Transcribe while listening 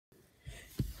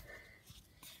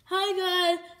Hi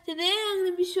guys, today I'm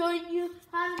going to be showing you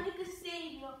how to make a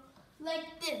stadium like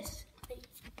this, right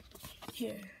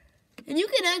here. And you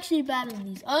can actually battle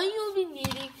these. All you'll be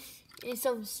needing is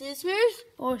some scissors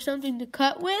or something to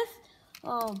cut with,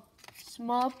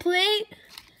 small plate,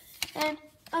 and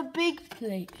a big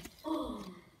plate.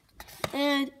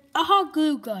 And a hot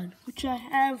glue gun, which I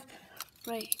have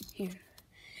right here.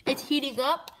 It's heating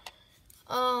up.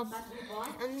 I'm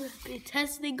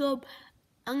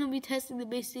gonna be testing the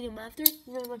beystadium after.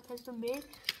 My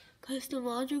custom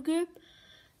module grip.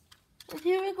 And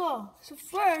here we go. So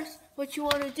first, what you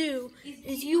want to do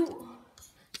is you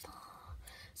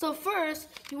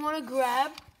want to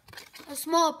grab a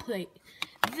small plate.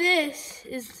 This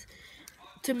is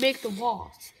to make the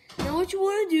walls. Now what you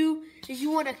want to do is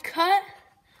you want to cut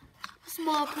a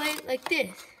small plate like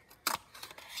this.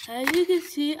 As you can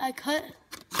see, I cut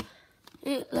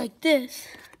it like this.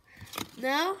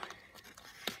 Now,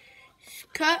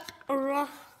 cut around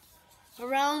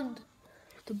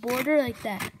the border like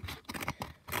that.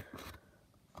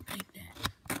 Like that.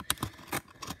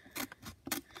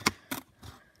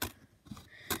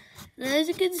 And as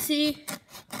you can see,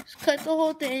 just cut the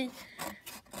whole thing.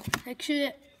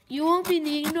 Actually, you won't be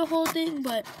needing the whole thing,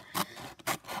 but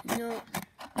you know,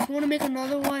 if you want to make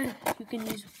another one, you can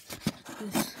use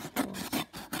this one.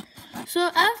 So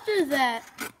after that,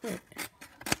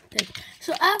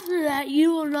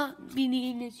 you will not be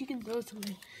needing this. You can throw it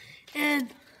away.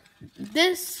 And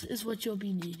this is what you'll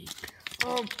be needing.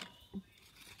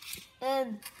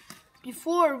 And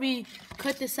before we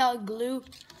cut this out and glue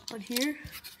on here,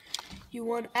 you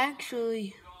want to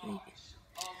actually just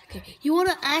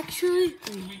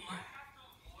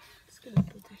gonna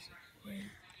put this away.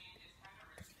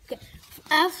 Okay,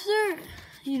 after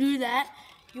you do that,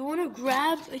 you want to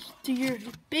grab your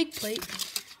big plate.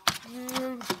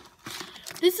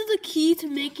 This is the key to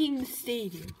making the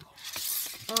stadium.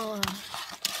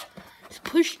 Just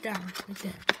push down like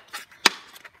that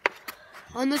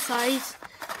on the sides,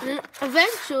 and then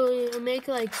eventually it'll make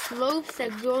like slopes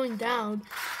that are going down,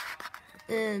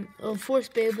 and it'll force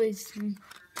Beyblades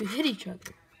to hit each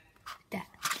other.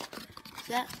 Like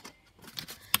that.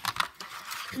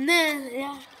 And then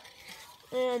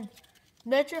and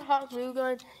that's your hot glue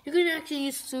gun. You can actually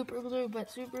use super glue, but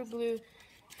super glue is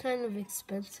kind of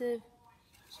expensive.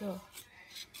 So,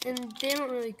 and they don't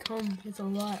really come with a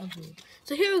lot of glue.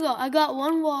 So here we go. I got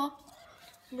one wall.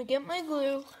 I'm gonna get my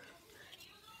glue.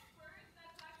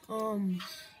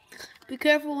 Be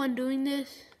careful when doing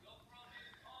this,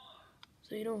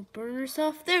 so you don't burn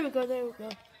yourself. There we go.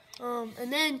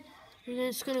 And then you're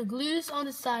just gonna glue this on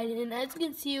the side, and as you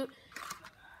can see,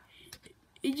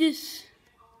 it just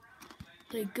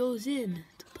like goes in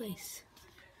to place.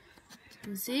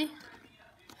 You see?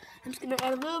 I'm just gonna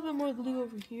add a little bit more glue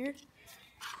over here,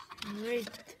 right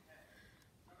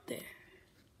there.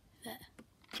 That.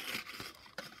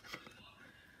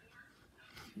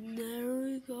 There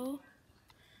we go.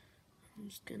 I'm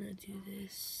just gonna do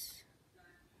this.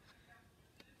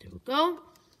 There we go.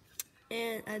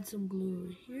 And add some glue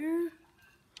over here.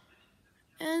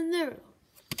 And there we go.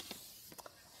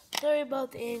 Sorry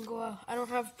about the angle. I don't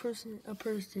have a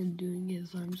person doing it,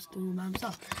 so I'm just doing it by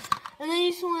myself. And then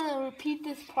you just want to repeat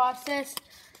this process.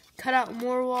 Cut out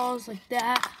more walls like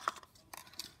that.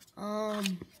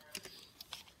 I'm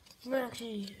gonna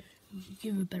actually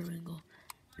give it a better angle.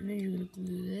 And then you're gonna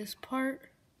glue this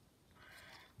part.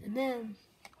 And then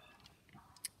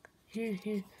here.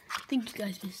 I think you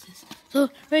guys missed this.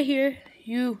 So right here,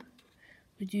 you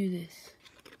would do this.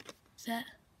 Is that?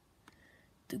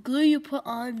 The glue you put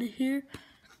on here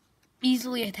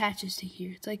easily attaches to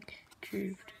here. It's like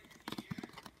curved.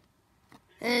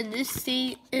 And this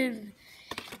stadium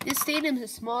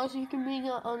is small, so you can bring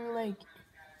it on like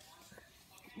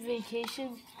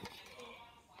vacation.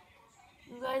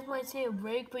 You guys might say a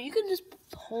break, but you can just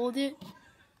hold it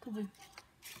because it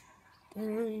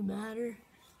doesn't really matter.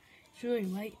 It's really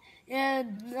light.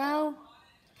 And now,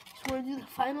 just want to do the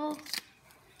final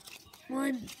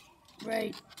one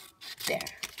right there.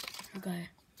 Okay,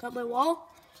 got my wall,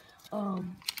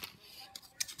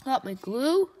 got my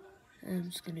glue, and I'm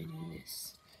just gonna do this.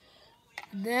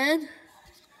 And then,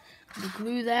 I'm gonna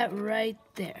glue that right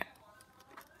there.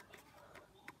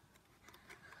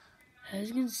 As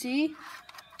you can see,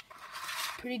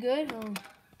 pretty good.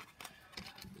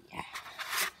 Yeah.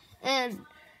 And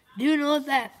do you know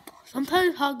that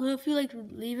sometimes hot glue, if you like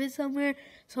leave it somewhere,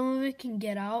 some of it can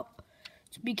get out.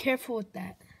 So be careful with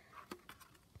that.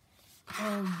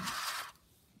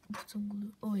 Put some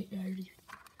glue. Oh wait, I already.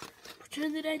 Which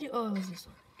one did I do? Oh, it was this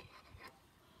one. Okay.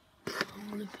 I'm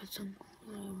gonna put some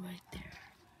glue right there.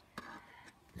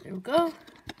 There we go.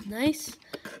 Nice.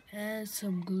 and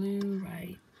some glue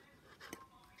right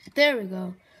there. We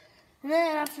go. And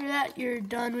then after that, you're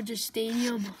done with your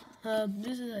stadium.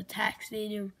 This is a tax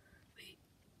stadium. Wait,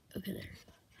 okay there,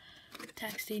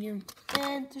 tax stadium.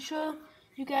 And to show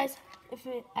you guys if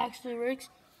it actually works,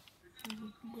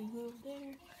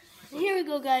 there. And here we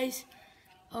go, guys.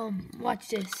 Watch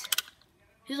this.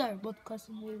 These are both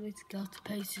custom weights, Delta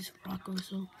Paces, Rocco.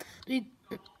 So 3,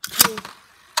 2,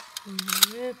 1,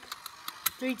 rip.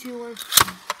 3, 2, 1,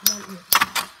 let it rip.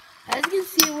 As you can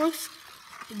see, it works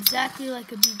exactly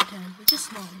like a BB10, but just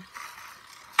smaller.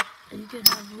 And you can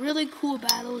have really cool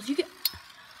battles.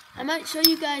 I might show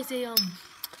you guys a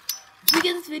if we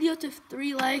get this video to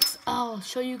 3 likes, I'll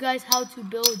show you guys how to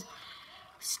build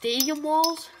stadium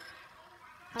walls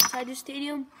outside your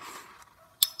stadium,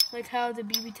 like how the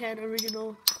BB10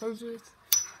 original comes with.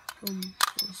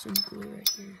 There's some glue right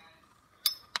here.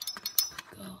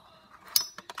 Go.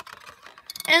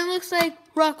 And it looks like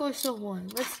Rocco still won.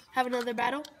 Let's have another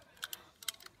battle.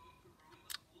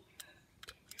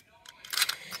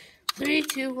 3,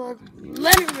 2, 1,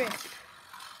 let it rip.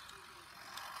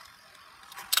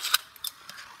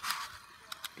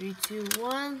 3, 2,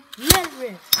 1, let it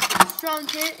rip. Strong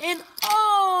hit, and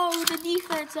oh, the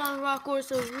defense on Rocco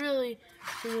is really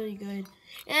good.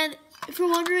 And if you're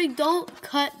wondering, don't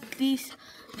cut these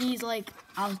like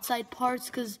outside parts,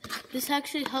 because this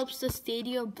actually helps the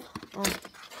stadium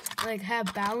like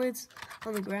have balance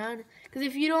on the ground. Because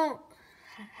if you don't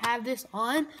have this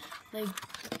on like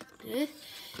this,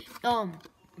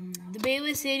 the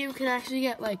Baylor Stadium can actually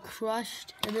get like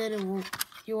crushed, and then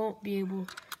you won't be able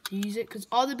to use it, because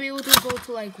all the Baylors will go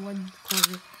to like one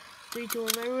corner. 3, 2,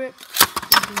 1, let it rip.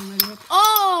 3, 2, 1, let it rip.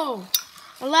 Oh!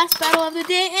 Our last battle of the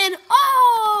day, and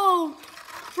oh!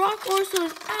 Rock Orso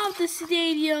is out the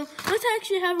stadium. Let's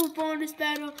actually have a bonus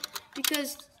battle,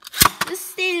 because this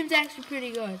stadium's actually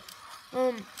pretty good.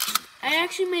 I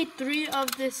actually made 3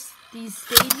 of these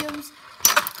stadiums.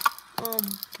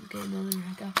 Okay, another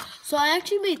knockout. So I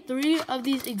actually made 3 of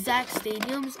these exact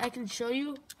stadiums. I can show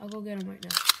you. I'll go get them right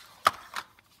now.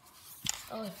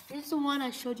 Here's the one I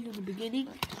showed you in the beginning,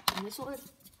 and this one.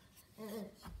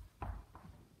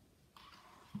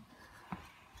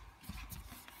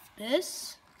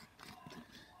 This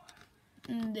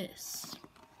and this.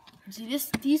 See,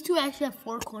 these 2 actually have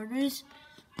 4 corners.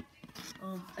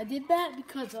 I did that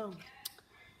because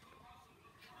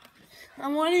I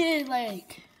wanted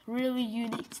like really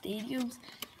unique stadiums.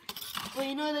 But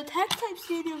you know, the tech type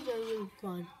stadiums are really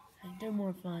fun. Like, they're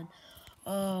more fun.